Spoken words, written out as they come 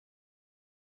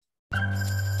I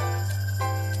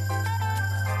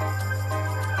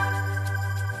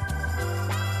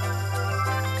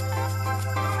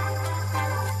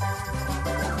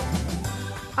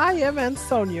am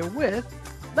Ansonia with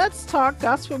Let's Talk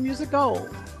Gospel Music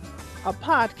Gold, a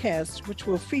podcast which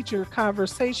will feature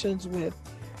conversations with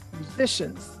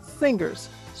musicians, singers,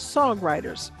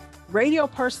 songwriters, radio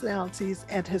personalities,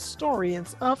 and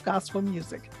historians of gospel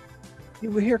music.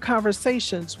 You will hear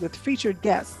conversations with featured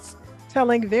guests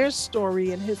telling their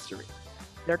story and history,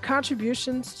 their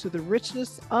contributions to the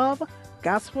richness of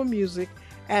gospel music,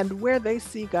 and where they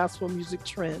see gospel music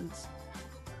trends.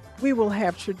 We will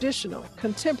have traditional,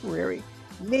 contemporary,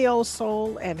 neo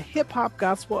soul, and hip hop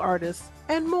gospel artists,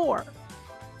 and more.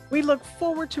 We look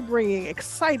forward to bringing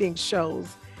exciting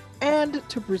shows and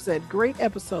to present great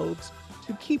episodes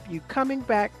to keep you coming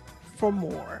back for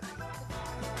more.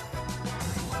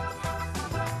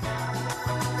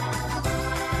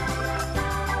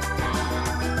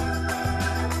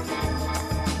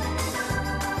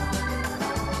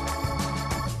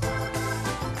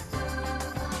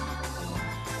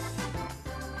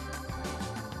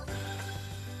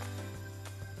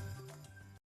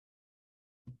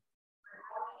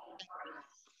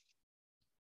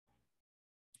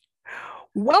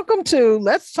 Welcome to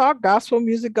Let's Talk Gospel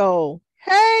Music Gold.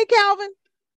 Hey, Calvin.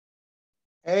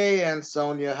 Hey,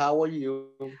 Ansonia, how are you?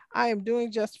 I am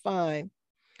doing just fine.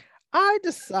 I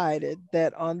decided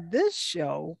that on this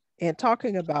show, and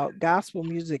talking about gospel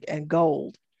music and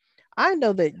gold, I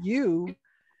know that you,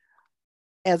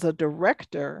 as a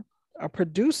director, a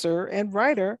producer, and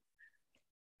writer,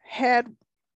 had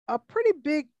a pretty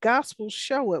big gospel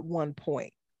show at one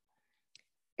point.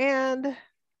 And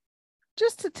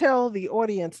just to tell the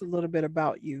audience a little bit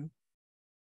about you,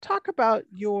 talk about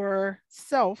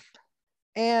yourself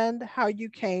and how you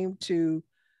came to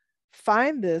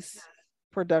find this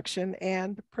production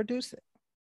and produce it.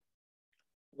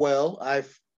 Well,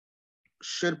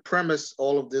 should premise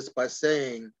all of this by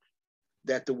saying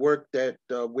that the work that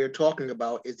we're talking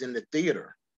about is in the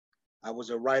theater. I was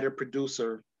a writer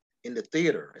producer in the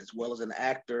theater as well as an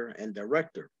actor and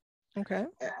director. Okay.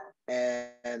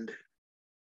 And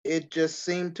it just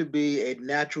seemed to be a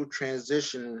natural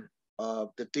transition of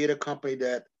the theater company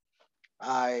that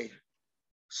I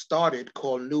started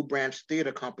called New Branch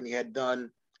Theater Company had done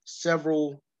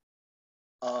several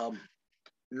um,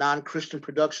 non-Christian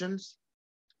productions,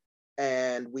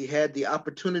 and we had the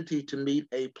opportunity to meet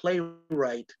a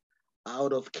playwright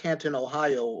out of Canton,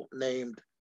 Ohio, named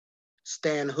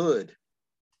Stan Hood,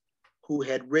 who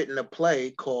had written a play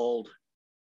called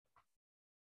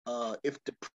If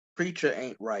the Preacher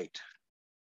Ain't Right.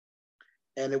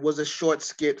 And it was a short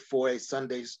skit for a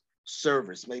Sunday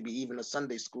service, maybe even a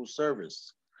Sunday school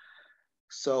service.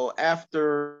 So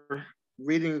after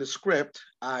reading the script,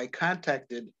 I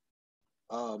contacted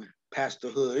Pastor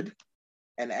Hood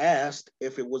and asked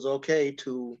if it was okay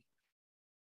to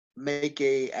make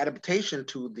a adaptation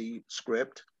to the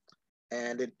script,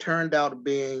 and it turned out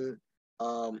being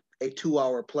a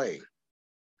 2-hour play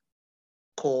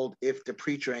called If the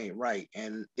Preacher Ain't Right,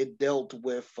 and it dealt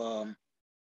with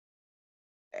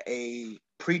a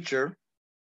preacher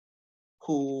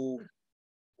who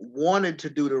wanted to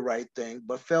do the right thing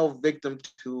but fell victim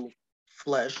to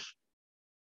flesh,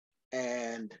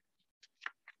 and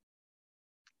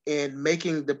in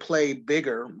making the play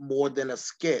bigger, more than a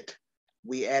skit,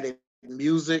 we added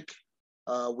music,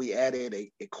 we added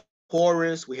a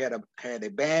chorus, we had a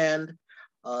band,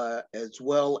 as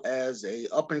well as a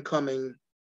up and coming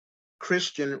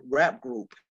Christian rap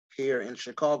group here in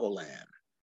Chicagoland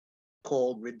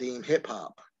called Redeem Hip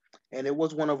Hop, and it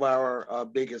was one of our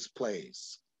biggest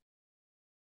plays.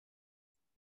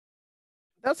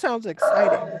 That sounds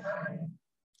exciting.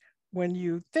 When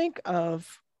you think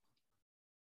of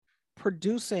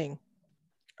producing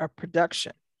a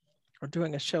production or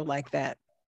doing a show like that,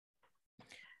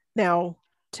 now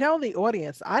tell the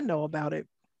audience, I know about it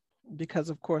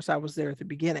because, of course, I was there at the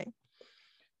beginning,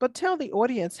 but tell the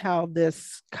audience how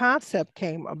this concept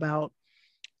came about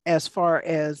as far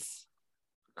as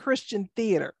Christian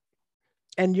theater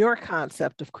and your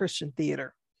concept of Christian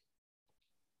theater.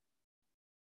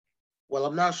 Well,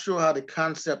 I'm not sure how the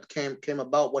concept came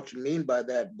about, what you mean by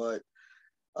that, but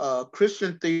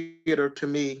Christian theater to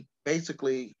me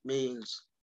basically means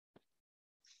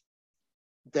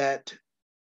that,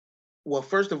 well,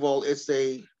 first of all, it's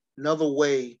another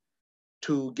way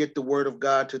to get the word of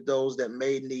God to those that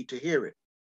may need to hear it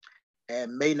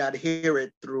and may not hear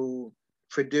it through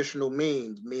traditional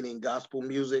means, meaning gospel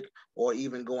music or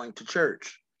even going to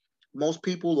church. Most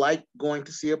people like going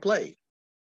to see a play.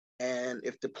 And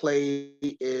if the play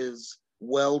is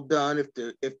well done,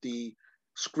 if the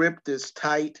script is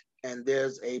tight and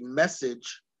there's a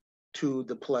message to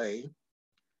the play,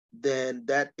 then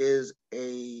that is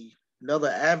another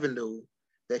avenue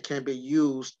that can be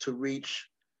used to reach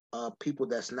people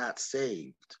that's not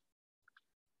saved.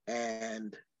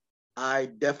 And I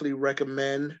definitely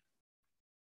recommend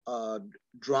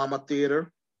drama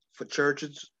theater for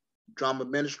churches, drama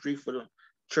ministry for the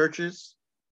churches.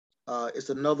 It's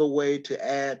another way to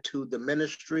add to the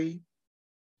ministry.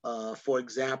 For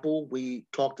example, we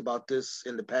talked about this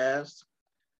in the past.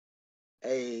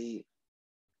 A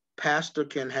pastor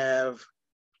can have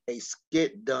a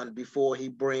skit done before he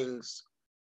brings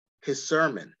his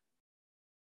sermon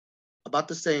about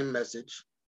the same message,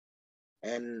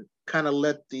 and kind of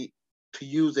to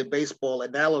use a baseball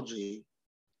analogy,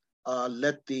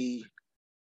 let the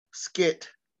skit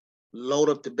load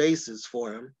up the bases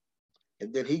for him,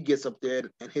 and then he gets up there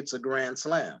and hits a grand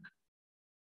slam.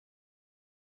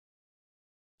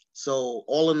 So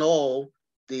all in all,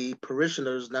 the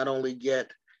parishioners not only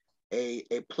get a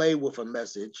play with a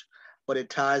message, but it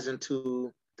ties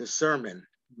into the sermon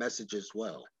message as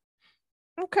well.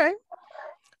 Okay.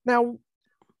 Now,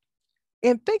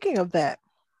 in thinking of that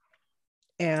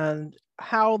and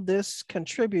how this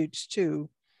contributes to,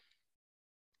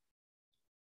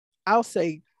 I'll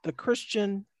say, the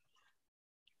Christian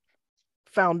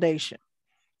foundation,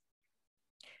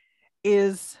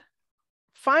 is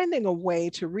finding a way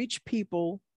to reach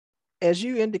people, as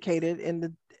you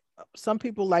indicated, some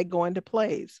people like going to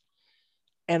plays.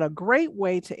 And a great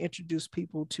way to introduce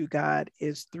people to God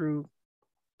is through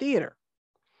theater.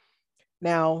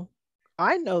 Now,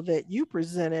 I know that you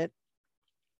presented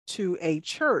to a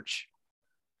church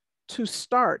to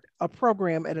start a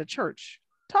program at a church.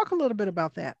 Talk a little bit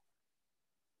about that.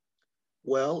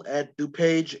 Well, at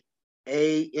DuPage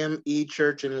AME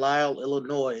Church in Lisle,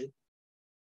 Illinois,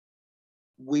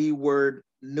 we were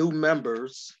new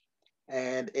members,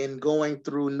 and in going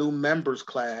through new members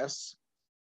class,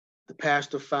 the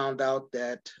pastor found out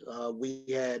that we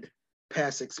had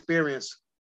past experience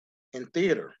in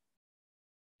theater.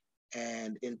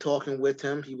 And in talking with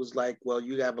him, he was like, well,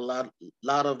 you have a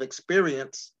lot of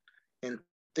experience in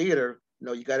theater.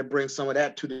 You got to bring some of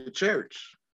that to the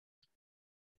church.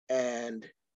 And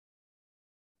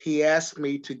he asked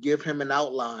me to give him an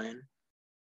outline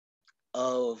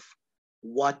of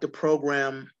what the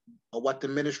program or what the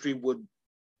ministry would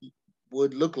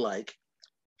look like.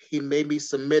 He made me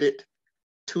submit it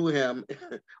to him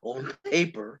on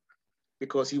paper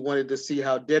because he wanted to see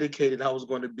how dedicated I was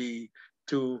going to be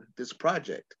to this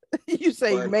project. You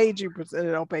say he made you present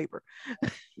it on paper.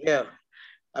 Yeah.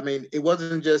 I mean, it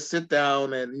wasn't just sit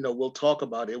down and, we'll talk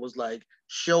about it. It was like,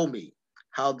 show me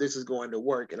how this is going to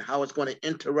work and how it's going to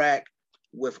interact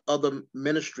with other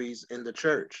ministries in the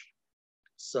church.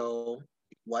 So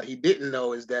what he didn't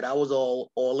know is that I was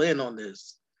all in on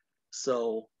this.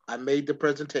 So I made the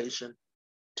presentation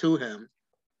to him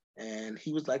and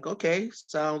he was like, okay,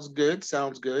 sounds good.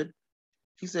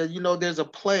 He said, there's a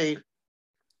play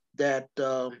that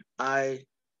I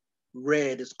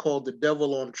read. It's called The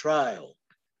Devil on Trial,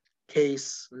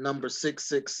 case number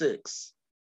 666.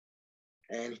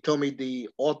 And he told me the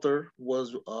author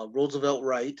was Roosevelt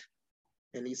Wright.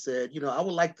 And he said, I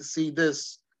would like to see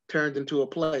this turned into a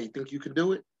play. Think you can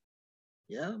do it?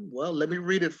 Yeah, well, let me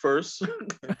read it first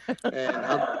and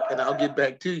I'll get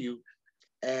back to you.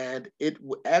 And it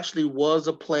actually was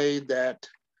a play that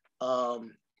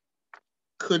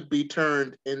could be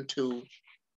turned into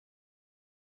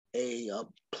a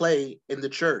play in the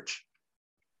church.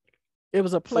 It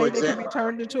was a play that could be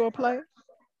turned into a play?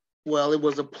 Well, it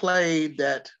was a play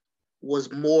that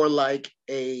was more like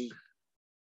a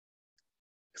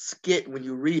skit when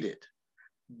you read it,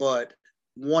 but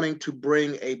wanting to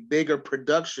bring a bigger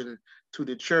production to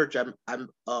the church.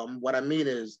 What I mean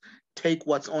is take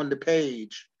what's on the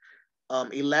page,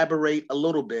 elaborate a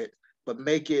little bit, but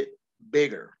make it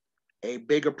bigger, a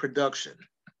bigger production.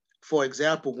 For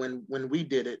example, when we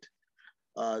did it,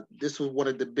 this was one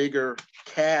of the bigger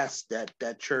casts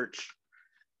that church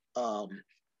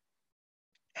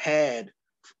had.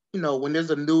 When there's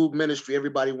a new ministry,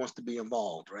 everybody wants to be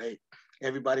involved, right?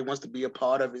 Everybody wants to be a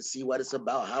part of it, see what it's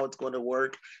about, how it's going to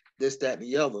work, this, that, and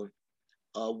the other.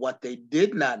 What they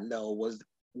did not know was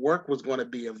work was going to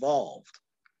be involved.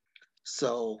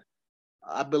 So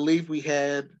I believe we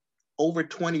had over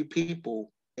 20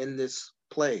 people in this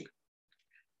play.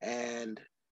 And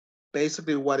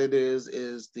basically what it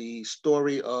is the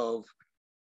story of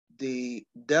the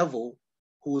devil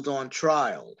who's on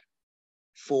trial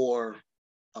for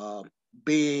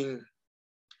being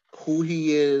who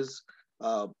he is,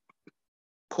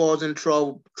 causing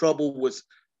trouble with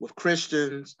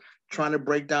Christians, trying to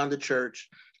break down the church,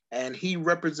 and he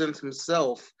represents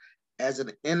himself as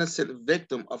an innocent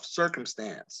victim of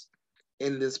circumstance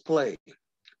in this play.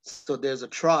 So there's a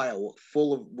trial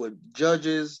full of with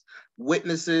judges,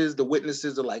 witnesses. The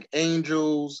witnesses are like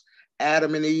angels,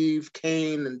 Adam and Eve,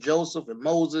 Cain and Joseph and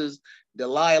Moses,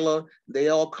 Delilah. They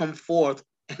all come forth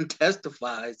and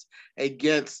testifies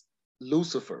against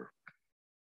Lucifer.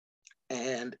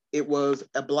 And it was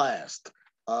a blast.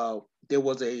 There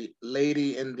was a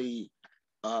lady in the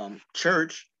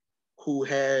church who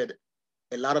had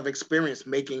a lot of experience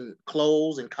making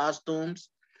clothes and costumes.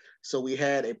 So we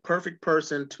had a perfect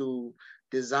person to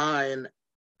design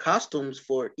costumes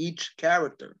for each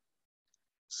character.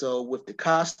 So with the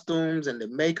costumes and the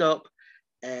makeup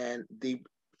and the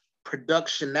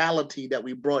productionality that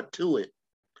we brought to it,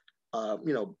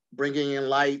 bringing in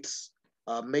lights,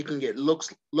 making it look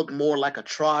more like a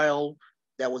trial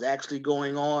that was actually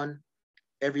going on.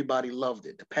 Everybody loved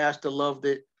it. The pastor loved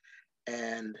it,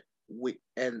 and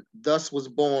thus was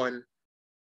born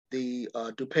the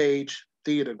DuPage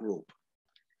Theater Group.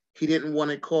 He didn't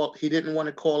want to call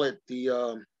it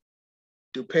the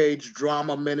DuPage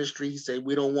Drama Ministry. He said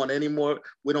we don't want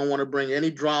to bring any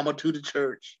drama to the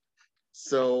church.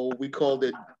 So we called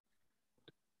it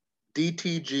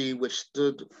DTG, which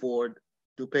stood for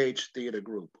DuPage Theater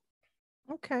Group.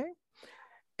 Okay.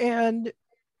 And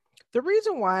the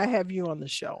reason why I have you on the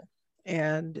show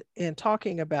and in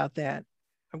talking about that,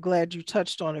 I'm glad you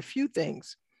touched on a few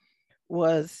things,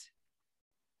 was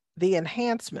the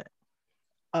enhancement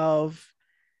of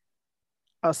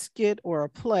a skit or a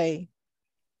play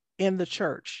in the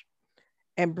church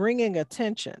and bringing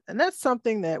attention. And that's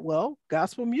something that, well,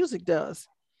 gospel music does.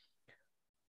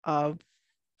 A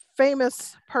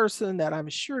famous person that I'm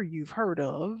sure you've heard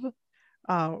of,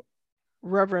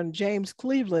 Reverend James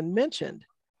Cleveland, mentioned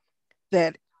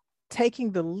that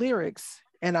taking the lyrics,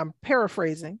 and I'm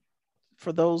paraphrasing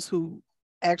for those who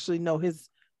actually know his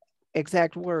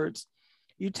exact words,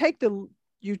 you take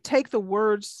the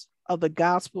words of the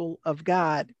gospel of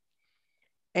God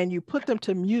and you put them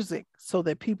to music so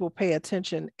that people pay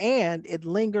attention and it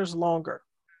lingers longer.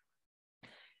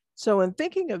 So in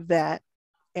thinking of that,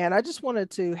 and I just wanted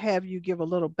to have you give a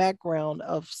little background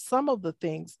of some of the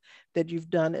things that you've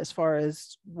done as far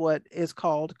as what is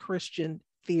called Christian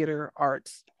theater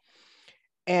arts.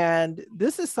 And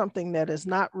this is something that is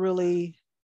not really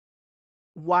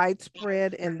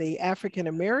widespread in the African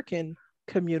American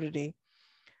community.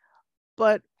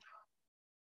 But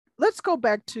let's go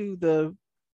back to the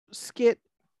skit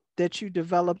that you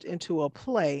developed into a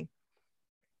play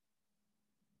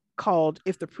called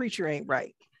If the Preacher Ain't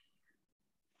Right.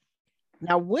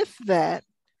 Now, with that,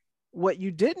 what you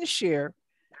didn't share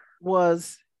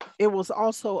was it was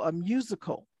also a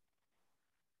musical,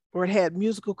 or it had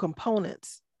musical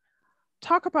components.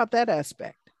 Talk about that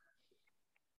aspect.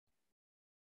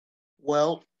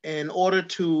 Well, in order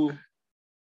to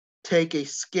take a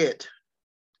skit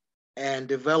and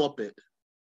develop it,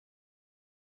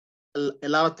 a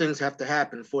lot of things have to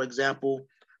happen. For example,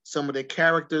 some of the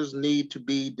characters need to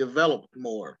be developed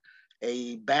more.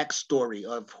 A backstory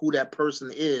of who that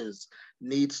person is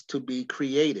needs to be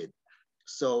created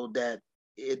so that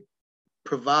it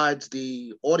provides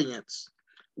the audience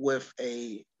with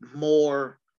a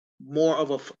more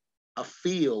of a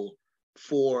feel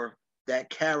for that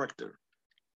character.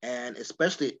 And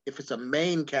especially if it's a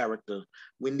main character,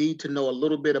 we need to know a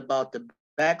little bit about the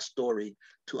backstory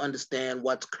to understand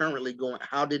what's currently going.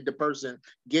 How did the person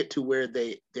get to where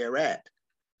they're at?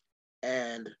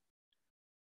 And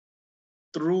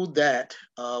through that,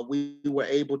 we were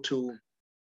able to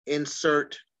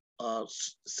insert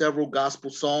several gospel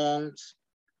songs.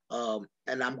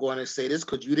 And I'm going to say this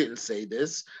because you didn't say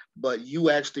this, but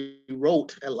you actually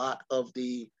wrote a lot of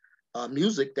the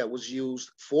music that was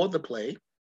used for the play.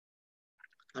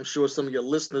 I'm sure some of your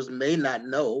listeners may not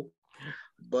know,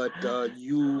 but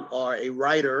you are a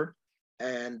writer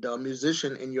and a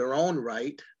musician in your own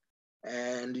right,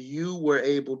 and you were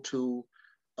able to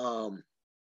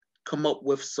come up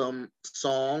with some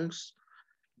songs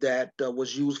that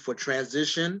was used for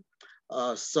transition.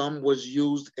 Some was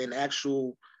used in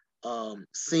actual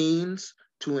scenes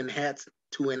to enhance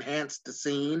the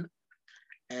scene,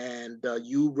 and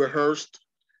you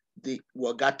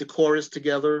got the chorus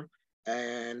together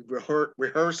and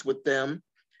rehearsed with them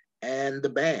and the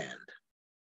band,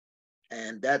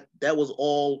 and that was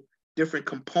all different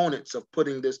components of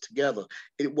putting this together.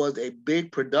 It was a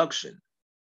big production,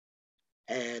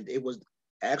 and it was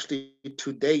actually,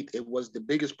 to date, it was the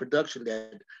biggest production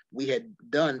that we had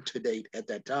done to date at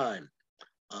that time.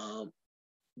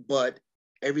 But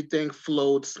everything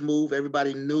flowed smooth.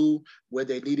 Everybody knew where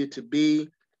they needed to be.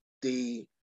 The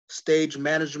stage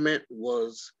management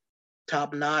was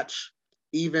top notch.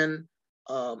 Even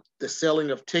the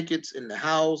selling of tickets in the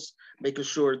house, making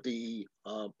sure the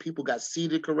people got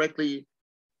seated correctly,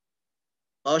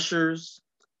 ushers,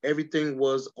 everything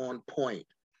was on point.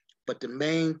 But the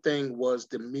main thing was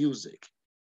the music.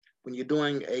 When you're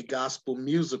doing a gospel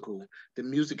musical, the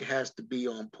music has to be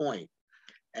on point.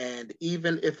 And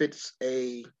even if it's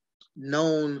a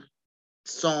known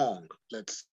song,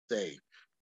 let's say,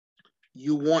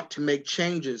 you want to make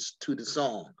changes to the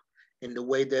song in the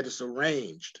way that it's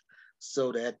arranged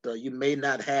so that you may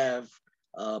not have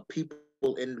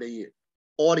people in the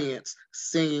audience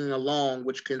singing along,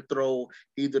 which can throw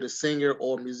either the singer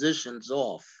or musicians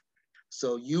off.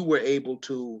 So you were able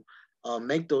to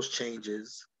make those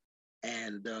changes.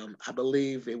 And I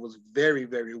believe it was very,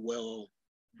 very well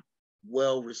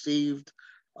received,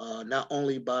 not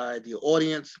only by the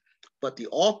audience, but the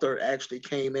author actually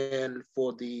came in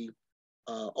for the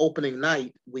opening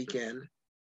night weekend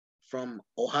from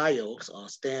Ohio,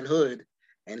 Stan Hood,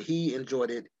 and he enjoyed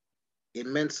it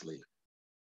immensely.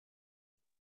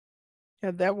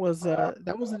 Yeah, that was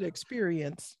an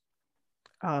experience.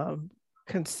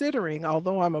 Considering,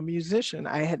 although I'm a musician,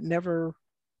 I had never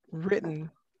written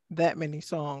that many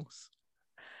songs,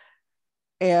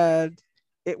 and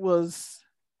it was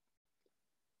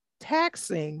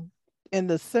taxing in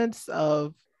the sense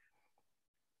of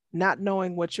not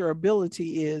knowing what your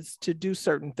ability is to do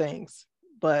certain things.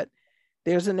 But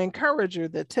there's an encourager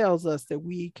that tells us that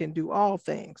we can do all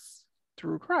things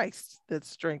through Christ that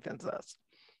strengthens us.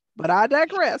 But I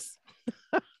digress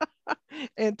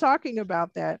in talking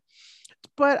about that.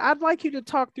 But I'd like you to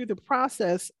talk through the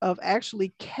process of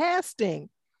actually casting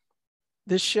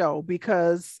the show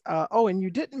because, oh, and you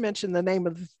didn't mention the name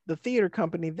of the theater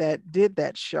company that did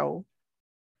that show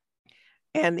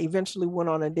and eventually went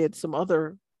on and did some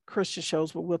other Christian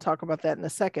shows, but we'll talk about that in a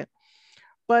second.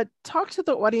 But talk to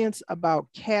the audience about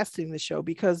casting the show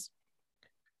because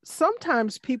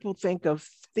sometimes people think of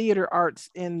theater arts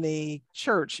in the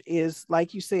church is,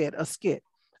 like you said, a skit,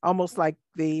 almost like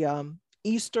the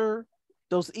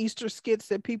those Easter skits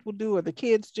that people do or the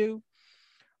kids do.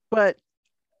 But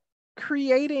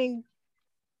creating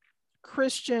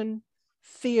Christian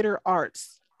theater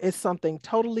arts is something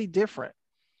totally different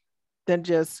than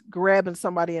just grabbing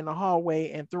somebody in the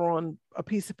hallway and throwing a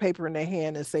piece of paper in their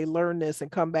hand and say, learn this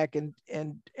and come back and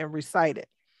recite it.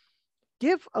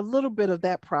 Give a little bit of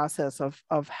that process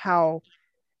of how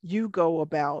you go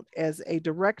about as a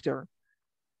director,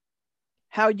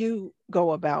 how you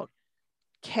go about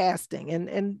casting,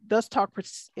 and let's talk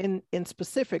in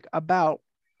specific about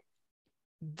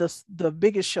the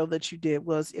biggest show that you did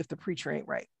was If the Preacher Ain't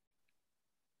Right.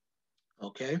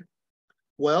 Okay.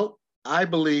 Well, I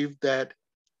believe that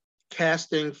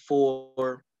casting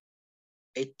for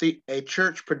a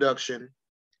church production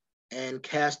and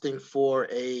casting for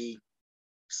a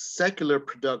secular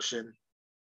production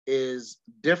is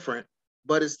different,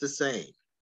 but it's the same.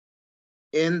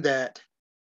 In that,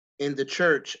 in the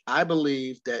church, I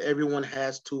believe that everyone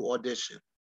has to audition,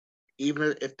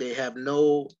 even if they have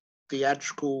no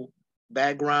theatrical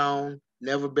background,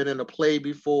 never been in a play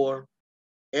before.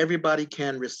 Everybody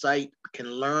can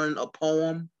learn a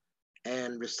poem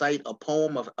and recite a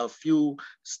poem of a few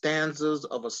stanzas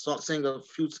of a song, sing a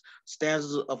few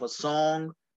stanzas of a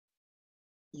song.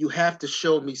 You have to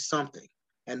show me something.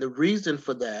 And the reason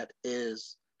for that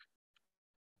is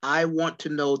I want to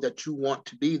know that you want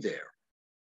to be there.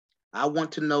 I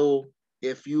want to know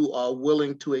if you are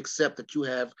willing to accept that you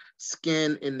have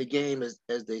skin in the game,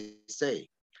 as they say.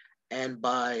 And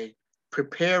by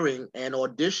preparing an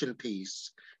audition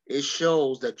piece, it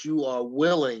shows that you are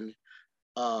willing,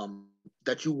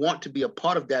 that you want to be a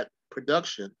part of that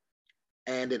production.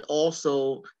 And it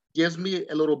also gives me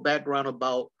a little background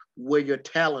about where your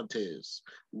talent is,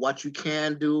 what you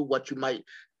can do, what you might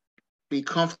be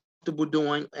comfortable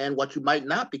doing, and what you might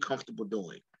not be comfortable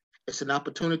doing. It's an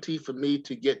opportunity for me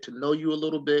to get to know you a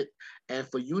little bit and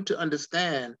for you to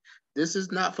understand this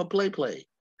is not for play.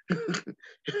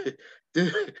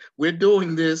 We're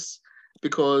doing this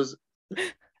because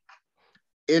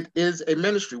it is a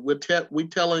ministry. We're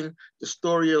telling the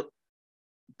story of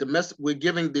the message. We're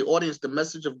giving the audience the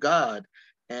message of God,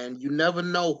 and you never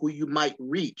know who you might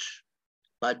reach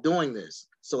by doing this.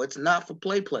 So it's not for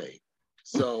play.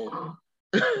 So,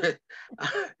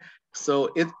 so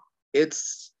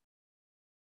it's.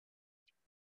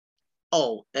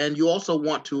 Oh, and you also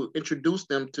want to introduce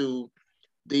them to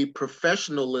the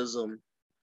professionalism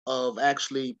of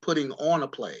actually putting on a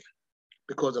play,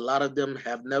 because a lot of them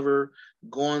have never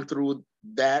gone through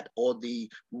that or the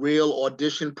real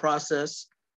audition process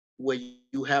where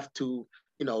you have to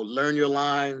learn your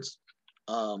lines,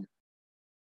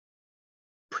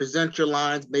 present your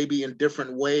lines maybe in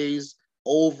different ways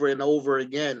over and over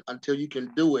again until you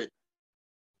can do it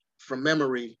from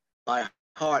memory by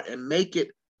heart and make it,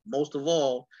 most of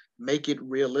all, make it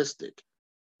realistic.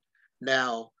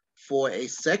 Now, for a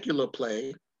secular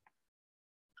play,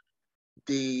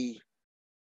 the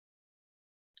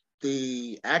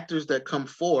actors that come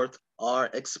forth are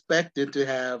expected to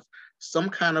have some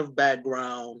kind of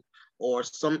background or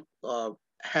some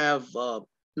have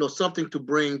something to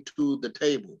bring to the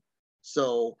table.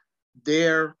 So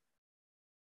their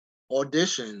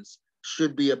auditions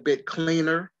should be a bit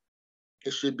cleaner.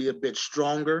 It should be a bit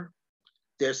stronger.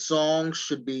 Their songs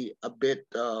should be a bit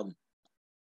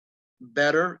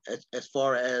better as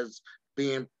far as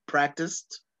being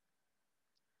practiced.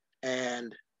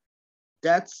 And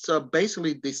that's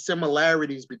basically the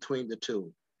similarities between the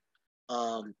two.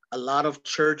 A lot of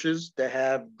churches that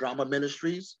have drama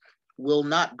ministries will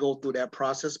not go through that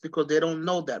process because they don't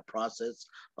know that process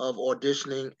of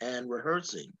auditioning and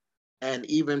rehearsing and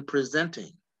even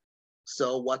presenting.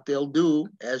 So what they'll do,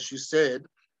 as you said,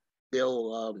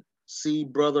 they'll see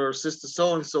brother or sister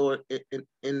so-and-so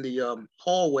in the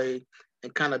hallway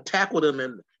and kind of tackle them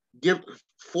and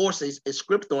force a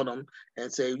script on them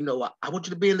and say, I want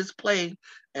you to be in this play,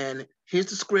 and here's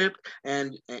the script,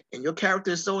 and your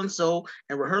character is so-and-so,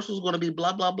 and rehearsal is going to be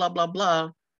blah, blah, blah, blah,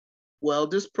 blah. Well,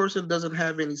 this person doesn't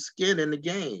have any skin in the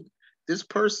game. This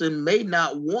person may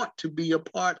not want to be a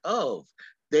part of.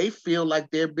 They feel like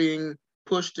they're being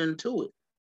pushed into it.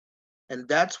 And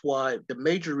that's why, the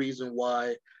major reason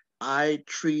why I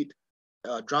treat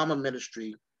drama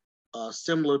ministry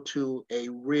similar to a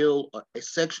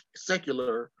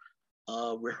secular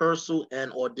rehearsal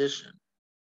and audition.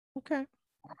 Okay.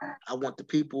 I want the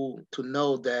people to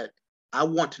know that I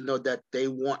want to know that they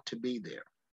want to be there.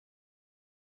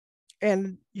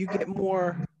 And you get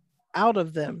more out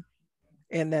of them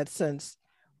in that sense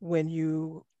when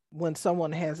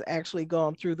someone has actually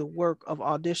gone through the work of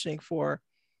auditioning for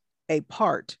a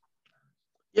part.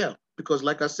 Yeah, because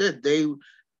like I said, they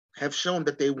have shown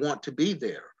that they want to be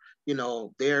there.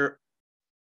 They're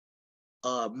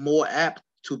more apt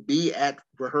to be at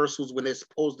rehearsals when they're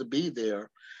supposed to be there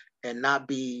and not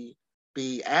be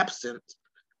absent,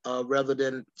 rather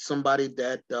than somebody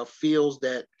that feels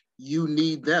that you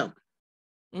need them.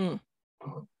 Mm.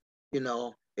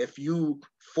 If you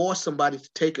force somebody to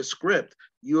take a script,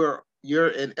 you're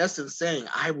in essence saying,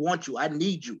 I want you, I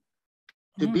need you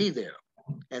to be there.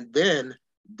 And then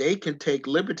they can take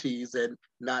liberties and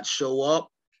not show up,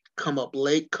 come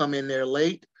in there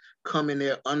late, come in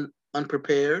there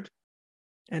unprepared.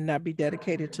 And not be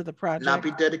dedicated to the project. Not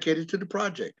be dedicated to the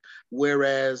project.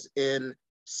 Whereas in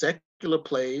secular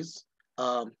plays,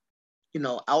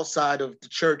 outside of the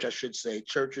church, I should say,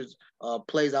 churches,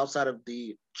 plays outside of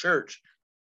the church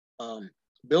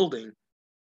building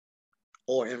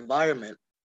or environment,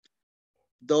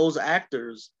 those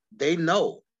actors, they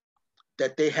know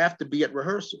that they have to be at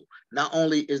rehearsal. Not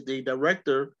only is the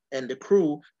director and the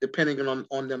crew depending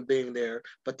on them being there,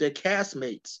 but their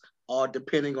castmates are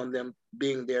depending on them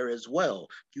being there as well.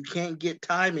 You can't get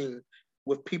timing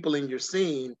with people in your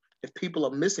scene if people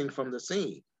are missing from the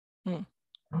scene.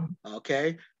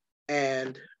 Okay?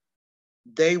 And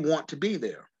they want to be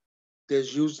there.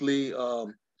 There's usually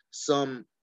some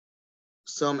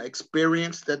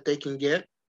experience that they can get,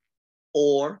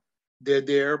 or they're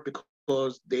there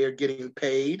because they're getting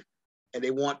paid and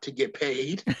they want to get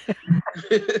paid.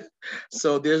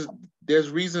 So there's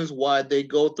reasons why they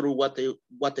go through what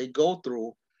they go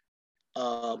through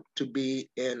to be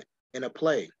in a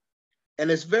play.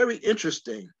 And it's very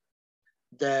interesting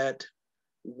that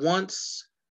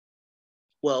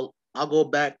I'll go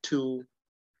back to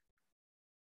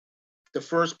the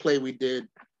first play we did,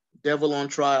 Devil on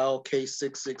Trial, Case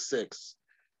 666.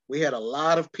 We had a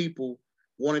lot of people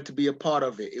wanting to be a part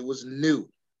of it. It was new,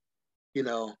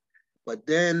 but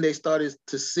then they started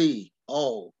to see,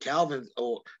 Calvin,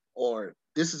 or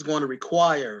this is going to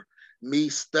require me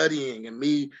studying and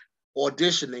me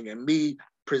auditioning and me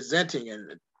presenting.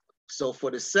 And so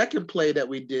for the second play that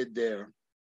we did there,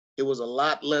 it was a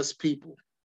lot less people.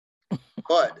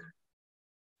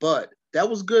 But that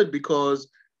was good because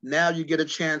now you get a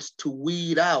chance to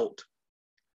weed out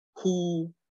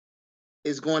who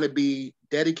is going to be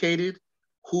dedicated,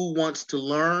 who wants to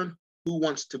learn, who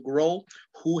wants to grow,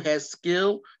 who has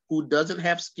skill, who doesn't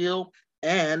have skill,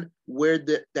 and where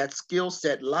that skill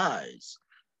set lies.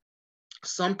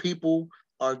 Some people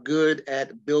are good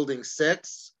at building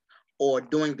sets or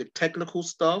doing the technical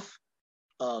stuff,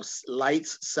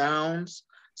 lights, sounds.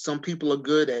 Some people are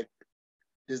good at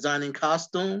designing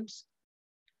costumes.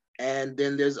 And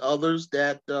then there's others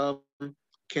that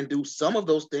can do some of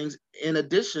those things in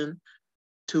addition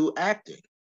to acting.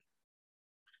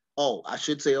 Oh, I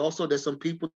should say also there's some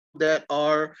people that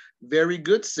are very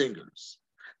good singers.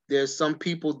 There's some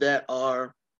people that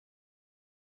are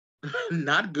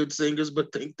not good singers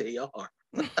but think they are.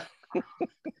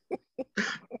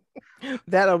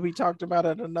 That'll be talked about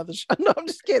at another show. No, I'm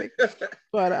just kidding.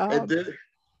 But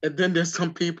and then there's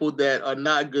some people that are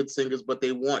not good singers but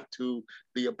they want to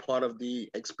be a part of the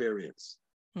experience.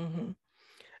 mm-hmm.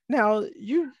 Now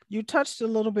you touched a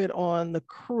little bit on the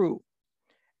crew.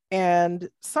 And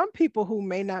some people who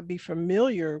may not be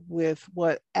familiar with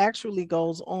what actually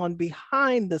goes on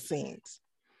behind the scenes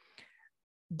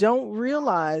don't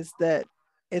realize that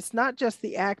it's not just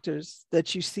the actors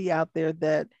that you see out there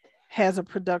that has a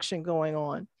production going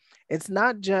on. It's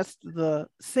not just the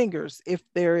singers, if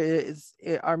there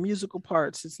are musical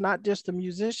parts. It's not just the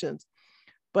musicians,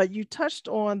 but you touched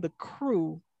on the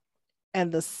crew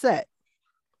and the set.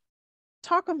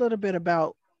 Talk a little bit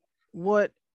about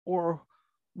what or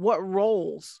what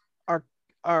roles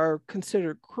are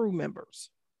considered crew members.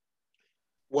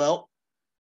 Well,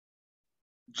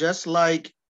 just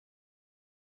like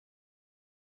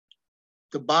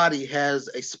the body has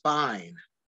a spine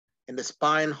and the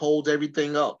spine holds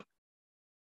everything up,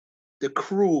 the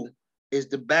crew is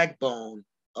the backbone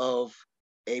of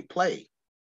a play.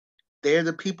 They're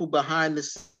the people behind the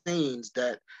scenes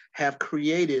that have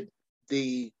created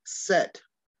the set,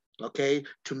 okay,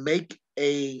 to make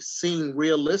a scene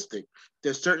realistic.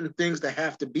 There's certain things that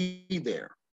have to be there,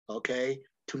 okay,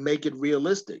 to make it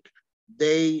realistic.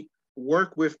 They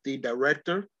work with the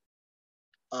director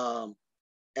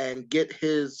and get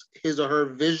his or her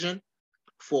vision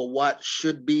for what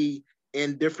should be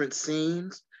in different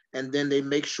scenes, and then they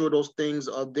make sure those things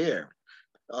are there.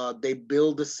 They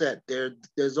build the set.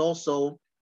 There's also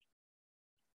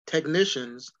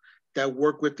technicians that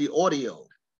work with the audio.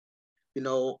 You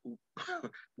know,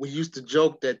 we used to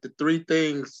joke that the three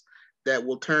things that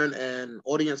will turn an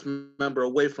audience member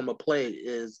away from a play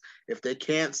is if they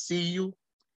can't see you,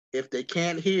 if they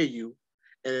can't hear you,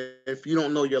 and if you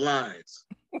don't know your lines.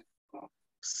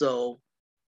 So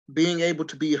being able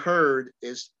to be heard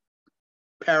is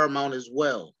paramount as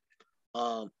well.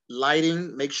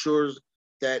 Lighting, make sure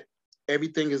that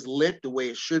everything is lit the way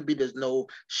it should be. There's no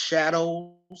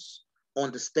shadows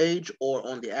on the stage or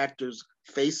on the actors'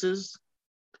 faces.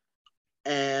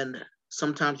 And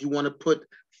sometimes you want to put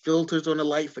filters on the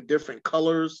light for different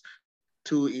colors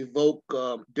to evoke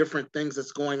different things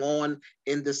that's going on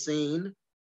in the scene.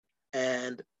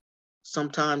 And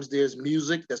sometimes there's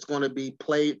music that's going to be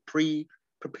played,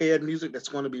 prepared music that's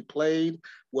going to be played.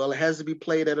 Well, it has to be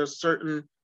played at a certain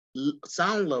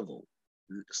sound level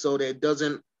so that it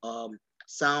doesn't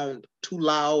sound too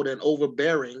loud and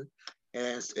overbearing.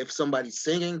 And if somebody's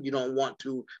singing, you don't want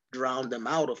to drown them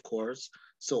out, of course.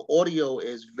 So audio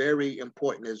is very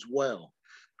important as well.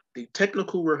 The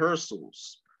technical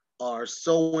rehearsals are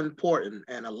so important.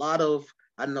 And a lot of,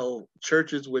 I know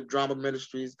churches with drama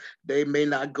ministries, they may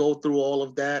not go through all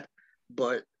of that,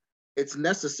 but it's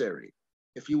necessary.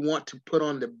 If you want to put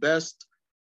on the best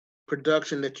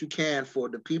production that you can for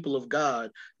the people of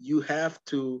God, you have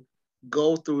to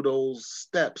go through those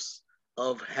steps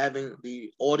of having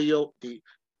the audio, the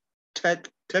tech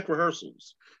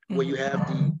rehearsals, where you have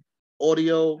the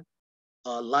audio,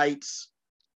 lights.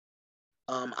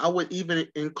 I would even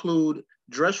include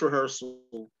dress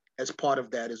rehearsal as part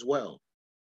of that as well.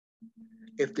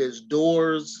 If there's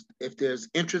doors, if there's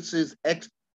entrances,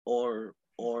 or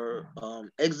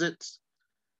exits,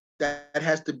 that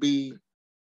has to be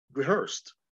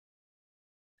rehearsed.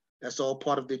 That's all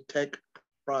part of the tech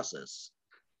process.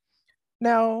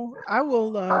 Now, I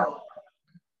will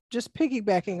just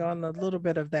piggybacking on a little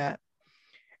bit of that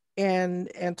and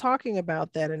talking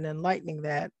about that and enlightening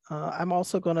that. I'm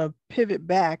also going to pivot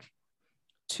back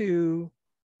to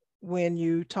when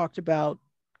you talked about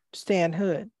Stan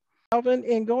Hood. Alvin,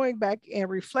 in going back and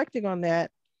reflecting on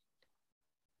that,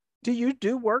 do you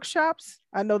do workshops?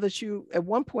 I know that you, at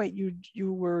one point,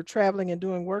 you were traveling and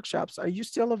doing workshops. Are you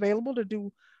still available to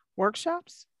do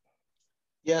workshops?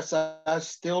 Yes, I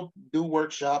still do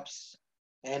workshops.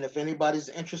 And if anybody's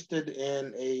interested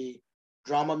in a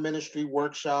drama ministry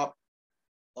workshop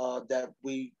that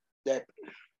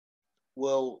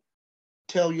will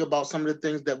tell you about some of the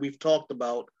things that we've talked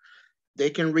about, they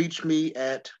can reach me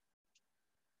at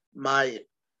my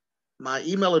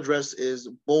email address is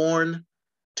born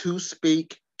to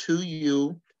speak to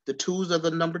you. The twos are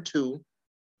the number 2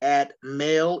 at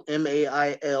mail.com.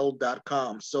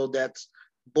 So that's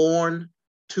born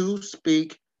to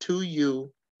speak to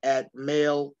you at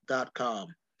mail.com.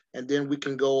 and then we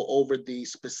can go over the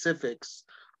specifics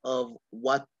of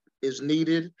what is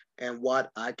needed and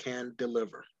what I can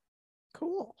deliver.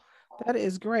 Cool. That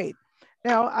is great.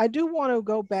 Now, I do want to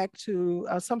go back to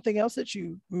something else that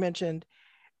you mentioned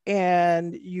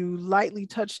and you lightly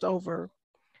touched over.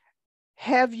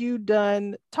 Have you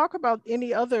talk about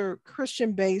any other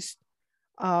Christian-based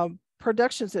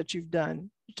productions that you've done?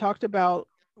 You talked about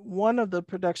one of the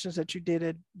productions that you did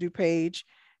at DuPage.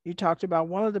 You talked about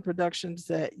one of the productions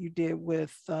that you did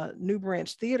with New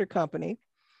Branch Theater Company,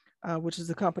 which is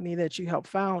the company that you helped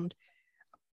found.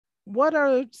 What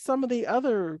are some of the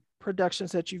other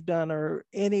productions that you've done, or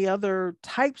any other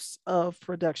types of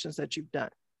productions that you've done?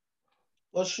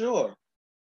 Well, sure.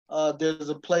 There's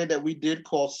a play that we did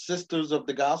called Sisters of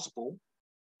the Gospel.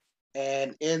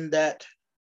 And in that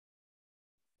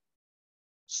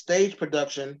stage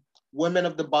production, women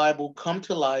of the Bible come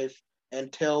to life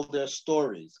and tell their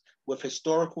stories with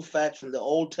historical facts from the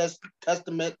Old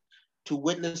Testament to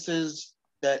witnesses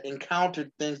that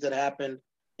encountered things that happened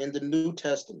in the New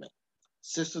Testament.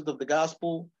 Sisters of the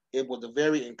Gospel, it was a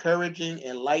very encouraging,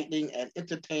 enlightening, and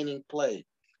entertaining play.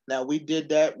 Now, we did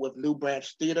that with New Branch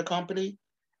Theater Company,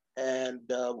 and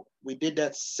we did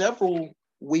that several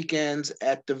weekends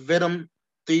at the Vidum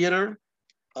Theater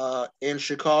in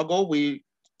Chicago. We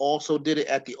also did it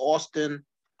at the Austin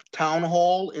Town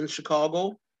Hall in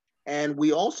Chicago. And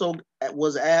we also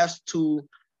was asked to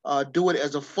do it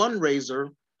as a fundraiser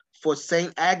for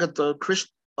St. Agatha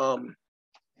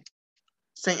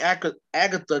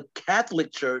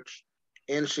Catholic Church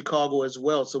in Chicago as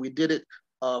well. So we did it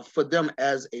for them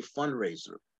as a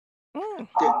fundraiser.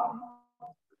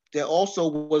 There also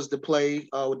was the play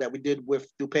that we did with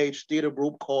DuPage Theater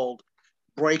Group called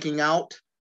Breaking Out,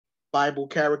 Bible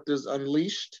Characters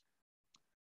Unleashed.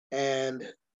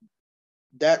 And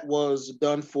that was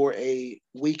done for a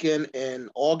weekend in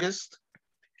August.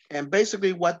 And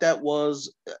basically what that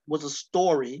was a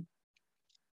story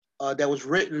that was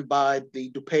written by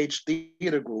the DuPage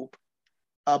Theater Group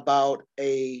about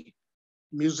a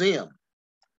museum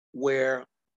where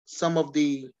some of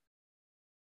the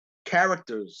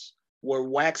characters were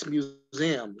wax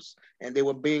museums and they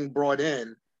were being brought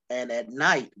in, and at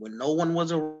night when no one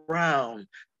was around,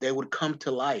 they would come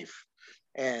to life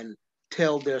and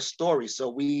tell their story. So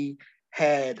we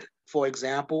had, for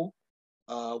example,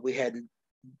 we had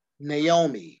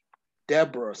Naomi,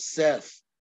 Deborah, Seth,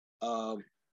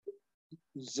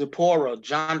 Zipporah,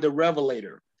 John the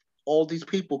Revelator. All these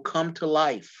people come to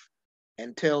life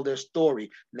and tell their story.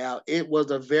 Now, it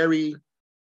was a very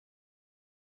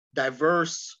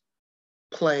diverse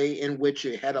play in which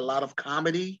it had a lot of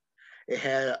comedy. It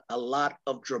had a lot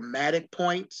of dramatic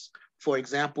points. For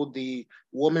example, the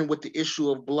woman with the issue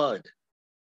of blood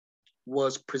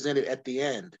was presented at the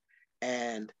end.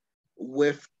 And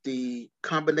with the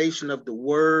combination of the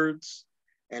words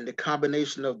and the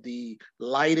combination of the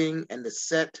lighting and the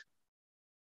set,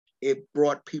 it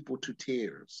brought people to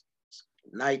tears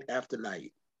night after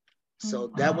night.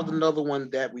 So that was another one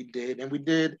that we did. And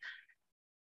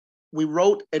we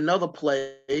wrote another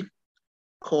play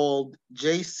called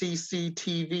JCC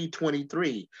TV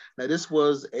 23. Now, this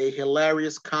was a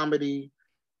hilarious comedy,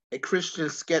 a Christian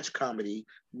sketch comedy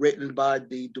written by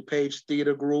the DuPage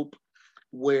Theater Group,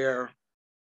 where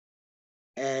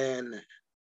an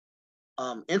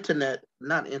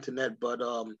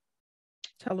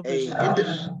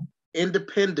television,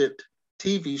 independent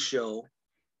TV show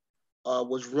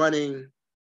was running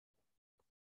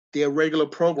their regular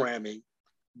programming,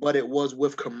 but it was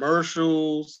with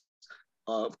commercials,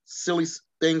 silly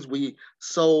things. We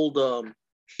sold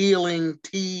healing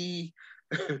tea,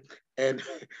 and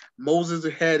Moses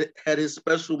had his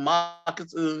special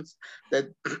moccasins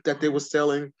that they were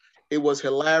selling. It was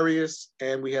hilarious,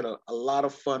 and we had a lot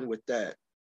of fun with that.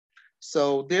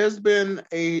 So there's been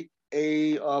a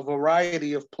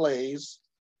variety of plays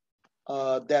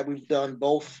that we've done,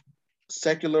 both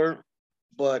secular,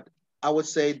 but I would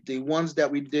say the ones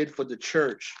that we did for the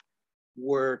church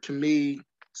were, to me,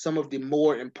 some of the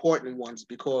more important ones,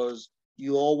 because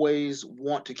you always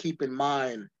want to keep in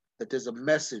mind that there's a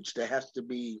message that has to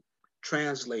be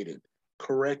translated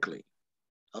correctly.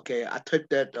 Okay, I took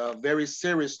that very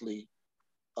seriously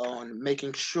on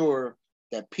making sure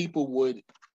that people would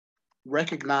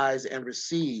recognize and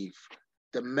receive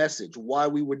the message, why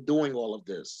we were doing all of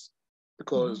this,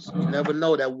 because you never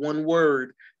know, that one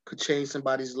word could change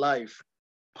somebody's life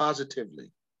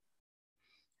positively.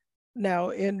 Now,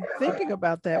 in thinking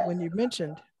about that, when you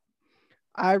mentioned,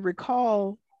 I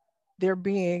recall there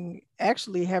being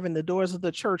actually having the doors of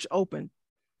the church open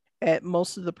at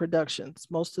most of the productions,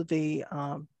 most of the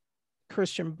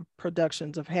Christian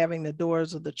productions of having the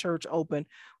doors of the church open,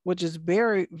 which is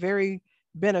very, very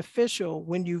beneficial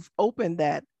when you've opened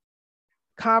that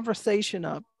conversation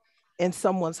up in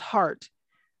someone's heart,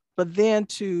 but then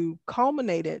to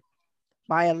culminate it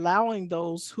by allowing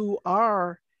those who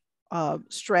are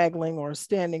straggling or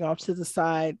standing off to the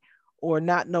side or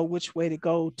not know which way to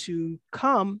go to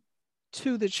come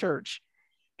to the church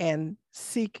and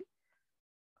seek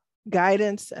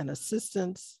guidance and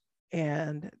assistance.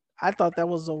 And I thought that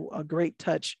was a great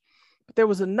touch. But there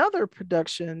was another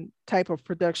type of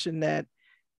production that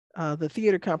the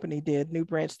theater company did, New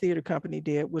Branch Theater Company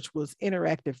did, which was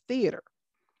interactive theater.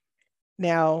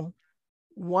 Now,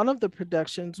 one of the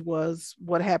productions was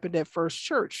What Happened at First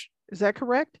Church. Is that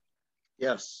correct?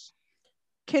 Yes.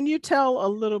 Can you tell a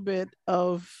little bit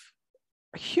of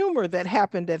humor that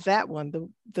happened at that one,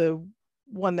 the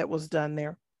one that was done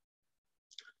there?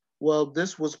 Well,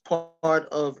 this was part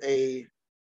of a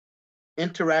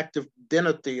interactive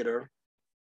dinner theater.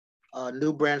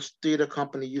 New Branch Theater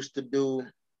Company used to do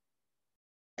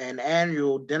an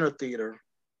annual dinner theater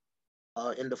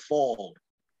in the fall.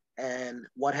 And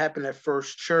What Happened at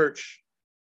First Church,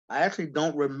 I actually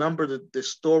don't remember the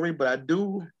story, but I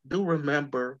do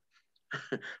remember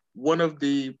one of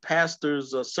the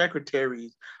pastor's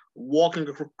secretaries walking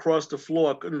across the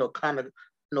floor, kind of,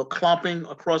 clumping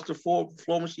across the floor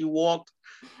when she walked.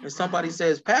 And somebody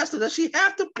says, "Pastor, does she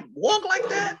have to walk like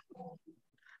that?"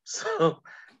 So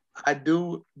I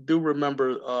do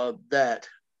remember that.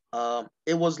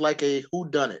 It was like a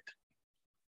whodunit.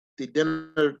 The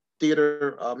dinner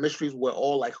theater mysteries were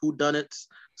all like whodunits.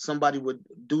 Somebody would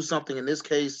do something. In this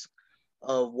case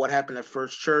of What Happened at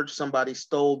First Church, somebody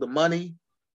stole the money,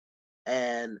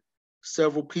 and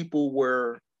several people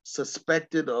were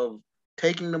suspected of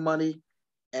taking the money.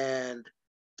 And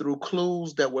through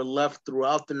clues that were left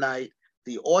throughout the night,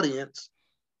 the audience,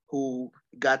 who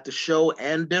got the show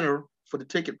and dinner for the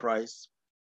ticket price,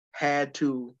 had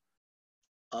to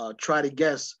try to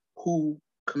guess who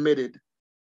committed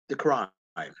the crime.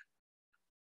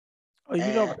 Oh,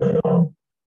 you know.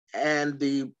 And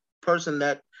the first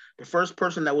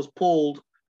person that was pulled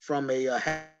from a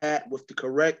hat with the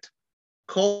correct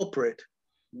culprit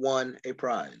won a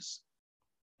prize.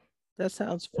 That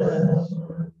sounds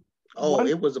fun. Oh,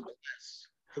 it was a blast.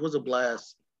 It was a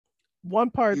blast. One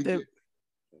part that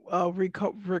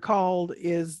recalled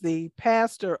is the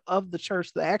pastor of the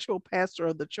church, the actual pastor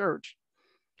of the church,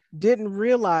 didn't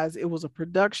realize it was a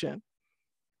production.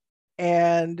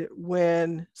 And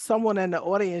when someone in the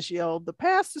audience yelled, "The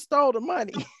pastor stole the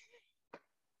money."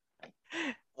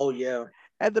 Oh, yeah.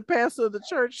 And the pastor of the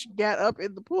church got up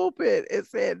in the pulpit and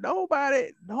said, no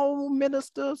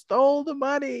minister stole the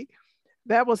money.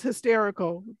 That was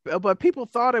hysterical. But people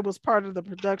thought it was part of the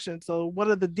production. So one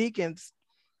of the deacons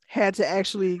had to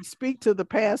actually speak to the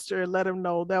pastor and let him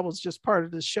know that was just part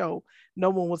of the show. No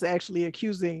one was actually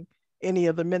accusing any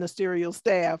of the ministerial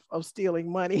staff of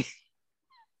stealing money.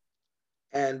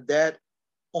 And that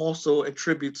also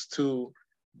attributes to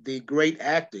the great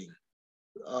acting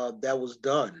that was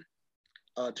done,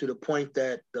 to the point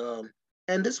that,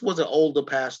 and this was an older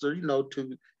pastor,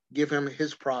 to give him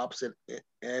his props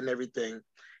and everything.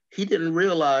 He didn't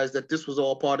realize that this was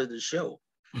all part of the show.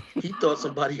 He thought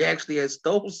somebody actually had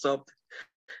stole something.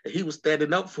 He was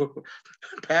standing up for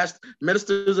past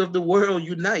ministers of the world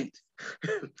unite.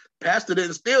 Pastor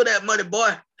didn't steal that money,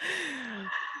 boy.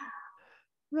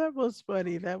 That was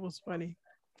funny. That was funny.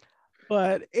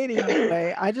 But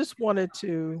anyway, I just wanted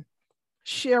to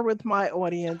share with my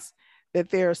audience that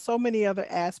there are so many other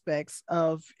aspects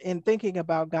in thinking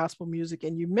about gospel music.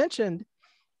 And you mentioned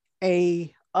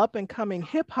a up and coming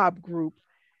hip hop group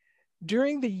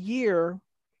during the year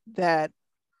that,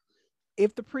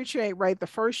 If the Preacher Ain't Right, the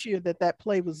first year that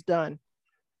play was done.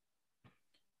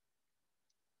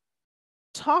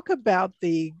 Talk about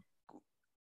the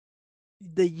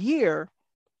year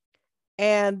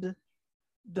and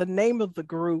the name of the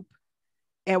group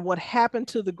and what happened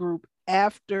to the group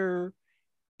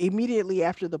immediately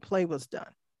after the play was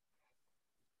done.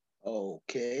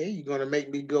 Okay, you're gonna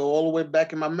make me go all the way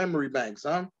back in my memory banks,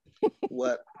 huh?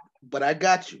 What? But I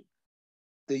got you.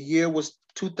 The year was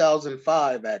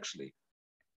 2005, actually.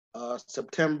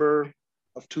 September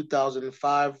of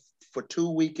 2005, for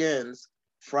 2 weekends,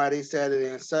 Friday, Saturday,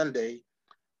 and Sunday,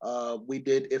 we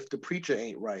did If the Preacher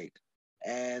Ain't Right.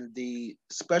 And the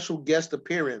special guest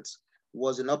appearance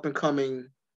was an up-and-coming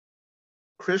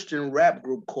Christian rap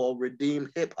group called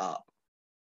Redeemed Hip Hop.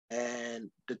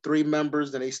 And the three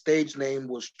members and a stage name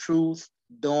was Truth,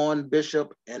 Dawn,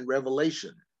 Bishop, and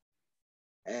Revelation.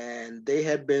 And they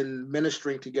had been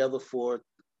ministering together for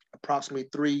approximately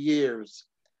 3 years.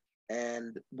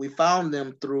 And we found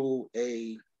them through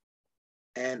an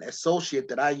associate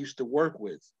that I used to work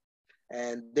with.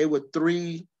 And they were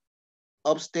three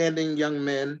upstanding young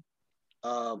men.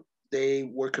 Uh, they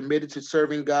were committed to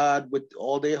serving God with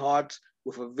all their hearts,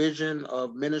 with a vision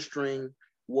of ministering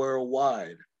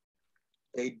worldwide.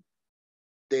 They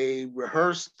they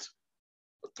rehearsed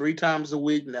 3 times a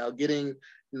week. Now, getting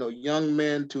young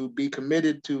men to be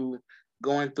committed to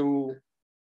going through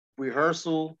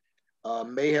rehearsal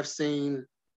may have seemed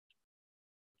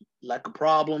like a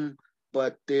problem,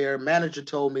 but their manager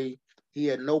told me he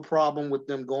had no problem with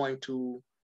them going to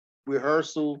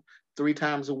rehearsal 3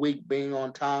 times a week, being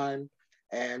on time.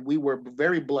 And we were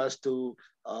very blessed to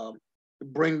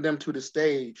bring them to the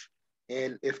stage.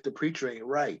 And If the Preacher Ain't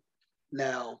Right.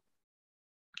 Now,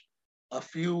 a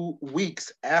few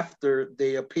weeks after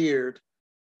they appeared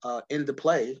in the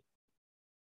play,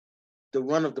 the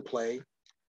run of the play,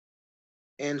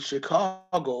 in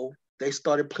Chicago, they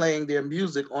started playing their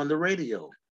music on the radio.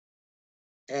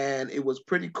 And it was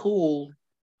pretty cool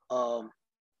um,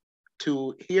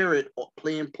 to hear it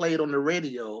played on the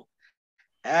radio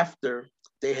after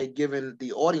they had given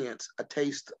the audience a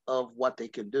taste of what they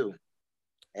could do.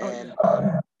 And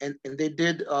and they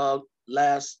did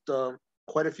last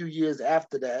quite a few years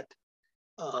after that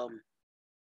um,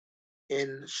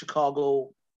 in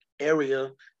Chicago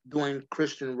area doing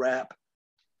Christian rap.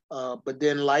 But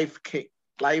then life hit,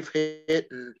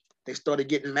 and they started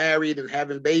getting married and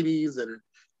having babies and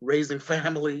raising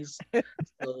families.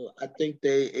 So I think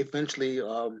they eventually,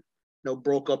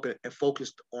 broke up and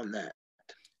focused on that.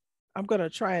 I'm going to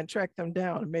try and track them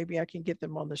down. Maybe I can get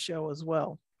them on the show as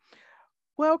well.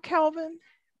 Well, Calvin,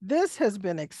 this has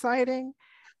been exciting.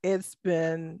 It's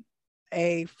been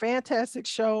a fantastic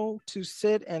show to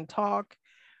sit and talk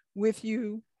with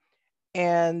you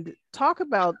and talk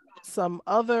about some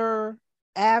other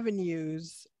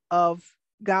avenues of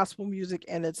gospel music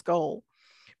and its goal.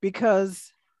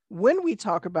 Because when we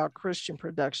talk about Christian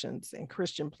productions and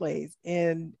Christian plays,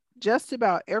 in just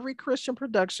about every Christian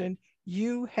production,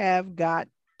 you have got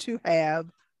to have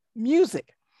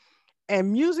music.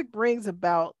 And music brings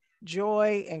about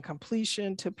joy and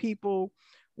completion to people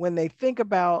when they think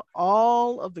about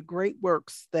all of the great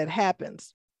works that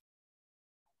happens.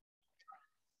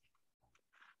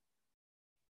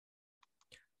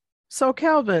 So,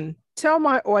 Calvin, tell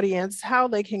my audience how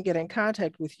they can get in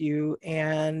contact with you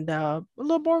and a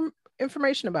little more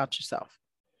information about yourself.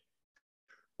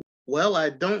 Well, I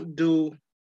don't do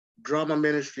drama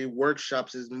ministry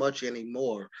workshops as much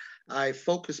anymore. I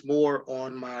focus more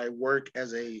on my work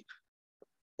as a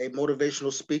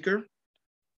motivational speaker,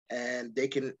 and they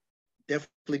can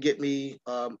definitely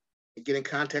get in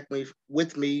contact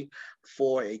with me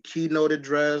for a keynote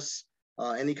address,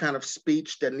 any kind of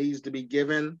speech that needs to be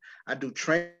given. I do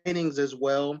trainings as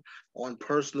well on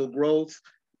personal growth,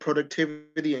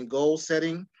 productivity, and goal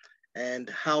setting, and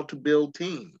how to build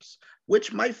teams,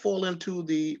 which might fall into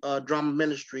the drama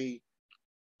ministry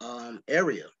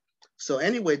area. So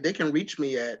anyway, they can reach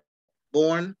me at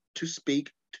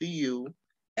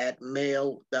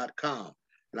borntospeaktoyou@mail.com.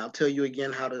 And I'll tell you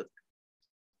again how to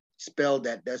spell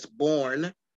that. That's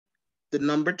born, the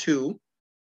number 2,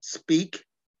 speak,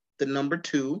 the number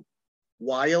 2,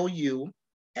 YOU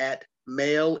at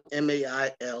mail.com.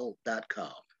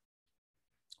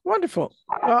 Wonderful.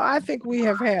 Well, I think we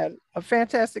have had a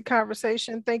fantastic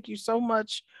conversation. Thank you so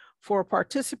much for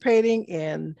participating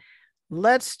in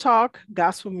Let's Talk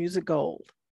Gospel Music Gold.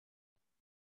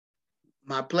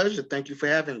 My pleasure. Thank you for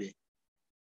having me.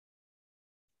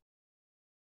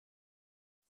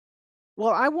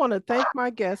 Well, I want to thank my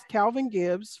guest, Calvin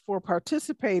Gibbs, for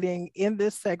participating in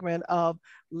this segment of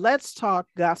Let's Talk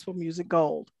Gospel Music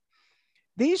Gold.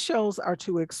 These shows are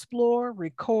to explore,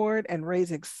 record, and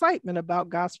raise excitement about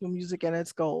gospel music and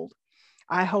its gold.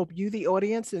 I hope you, the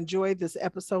audience, enjoyed this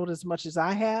episode as much as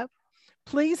I have.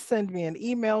 Please send me an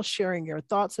email sharing your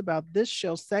thoughts about this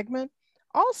show segment.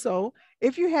 Also,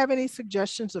 if you have any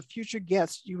suggestions of future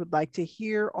guests you would like to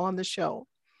hear on the show,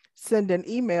 send an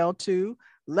email to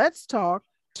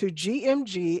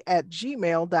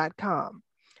letstalk2gmg@gmail.com.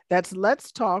 That's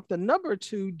let's talk, the number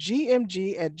 2,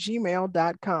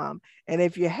 gmg@gmail.com. And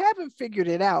if you haven't figured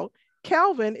it out,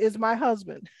 Calvin is my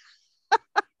husband.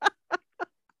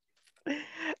 Yep.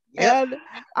 And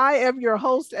I am your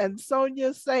host,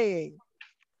 Ansonia, saying,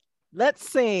 let's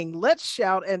sing, let's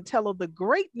shout, and tell of the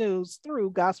great news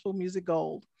through Gospel Music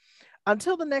Gold.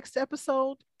 Until the next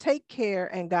episode, take care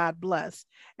and God bless.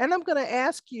 And I'm going to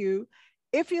ask you,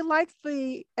 if you like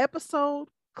the episode,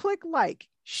 click like,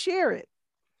 share it.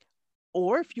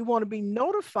 Or if you want to be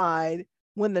notified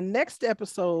when the next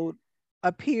episode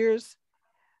appears,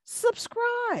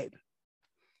 subscribe.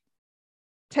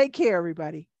 Take care,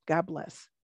 everybody. God bless.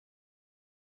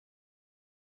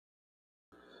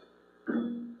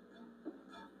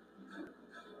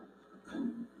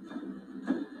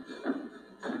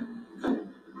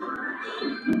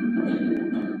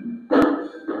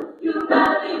 You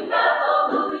gotta be careful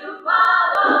who you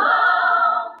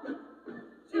follow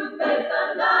to face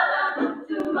another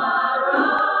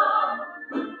tomorrow.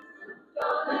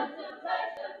 Don't let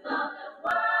temptations of this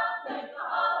world take a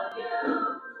hold of you.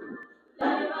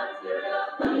 Let material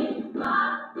things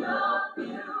block your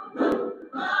view.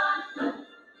 Run,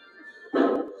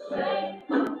 straight,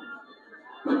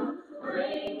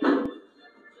 free,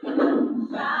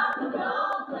 shout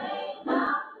your way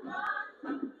out.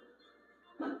 Run,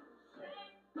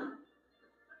 straight, free.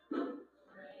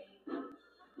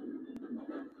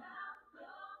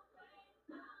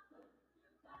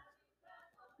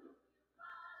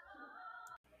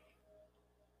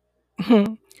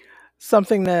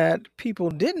 Something that people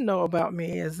didn't know about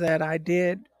me is that I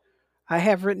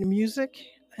have written music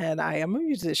and I am a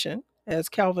musician, as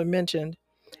Calvin mentioned.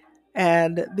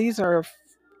 And these are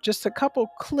just a couple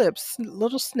clips,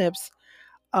 little snips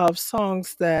of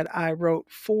songs that I wrote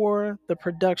for the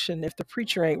production, If the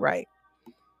Preacher Ain't Right.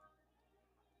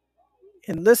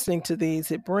 In listening to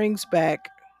these, it brings back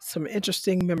some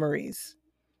interesting memories.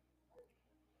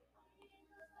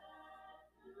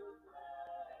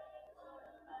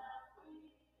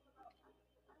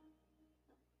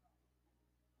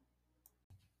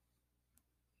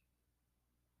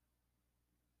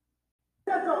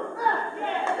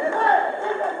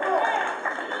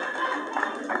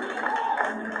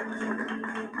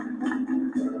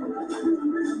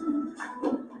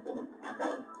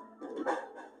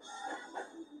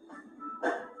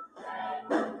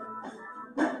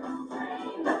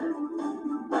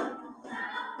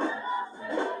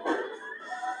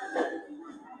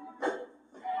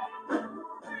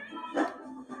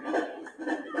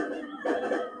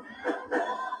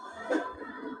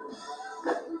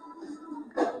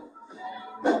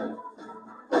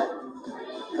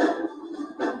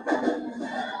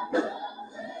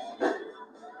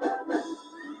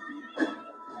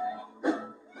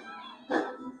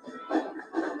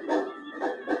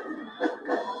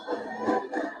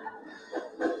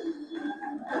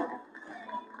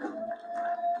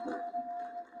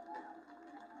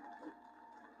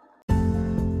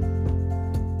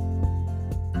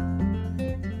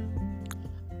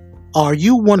 Are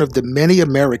you one of the many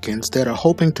Americans that are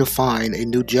hoping to find a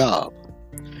new job?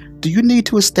 Do you need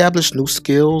to establish new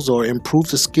skills or improve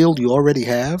the skill you already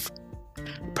have?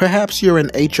 Perhaps you're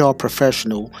an HR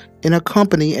professional in a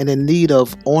company and in need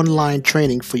of online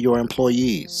training for your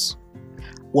employees.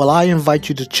 Well, I invite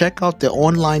you to check out the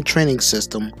online training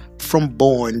system from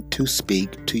Born to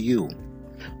Speak to You.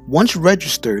 Once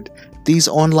registered, these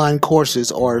online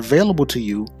courses are available to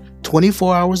you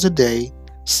 24 hours a day,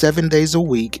 7 days a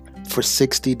week for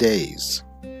 60 days.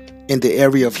 In the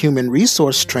area of human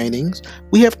resource trainings,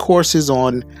 we have courses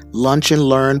on Lunch and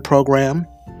Learn program,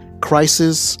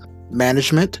 crisis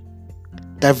management,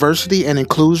 diversity and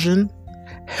inclusion,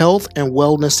 health and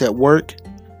wellness at work,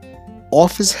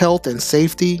 office health and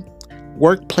safety,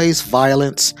 workplace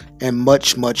violence, and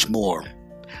much, much more.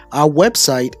 Our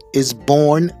website is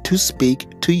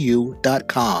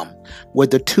borntospeaktoyou.com, where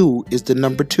the 2 is the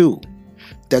number 2.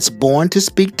 That's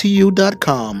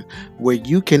borntospeaktoyou.com, where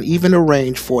you can even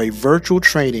arrange for a virtual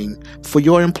training for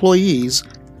your employees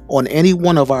on any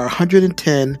one of our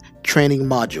 110 training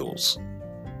modules.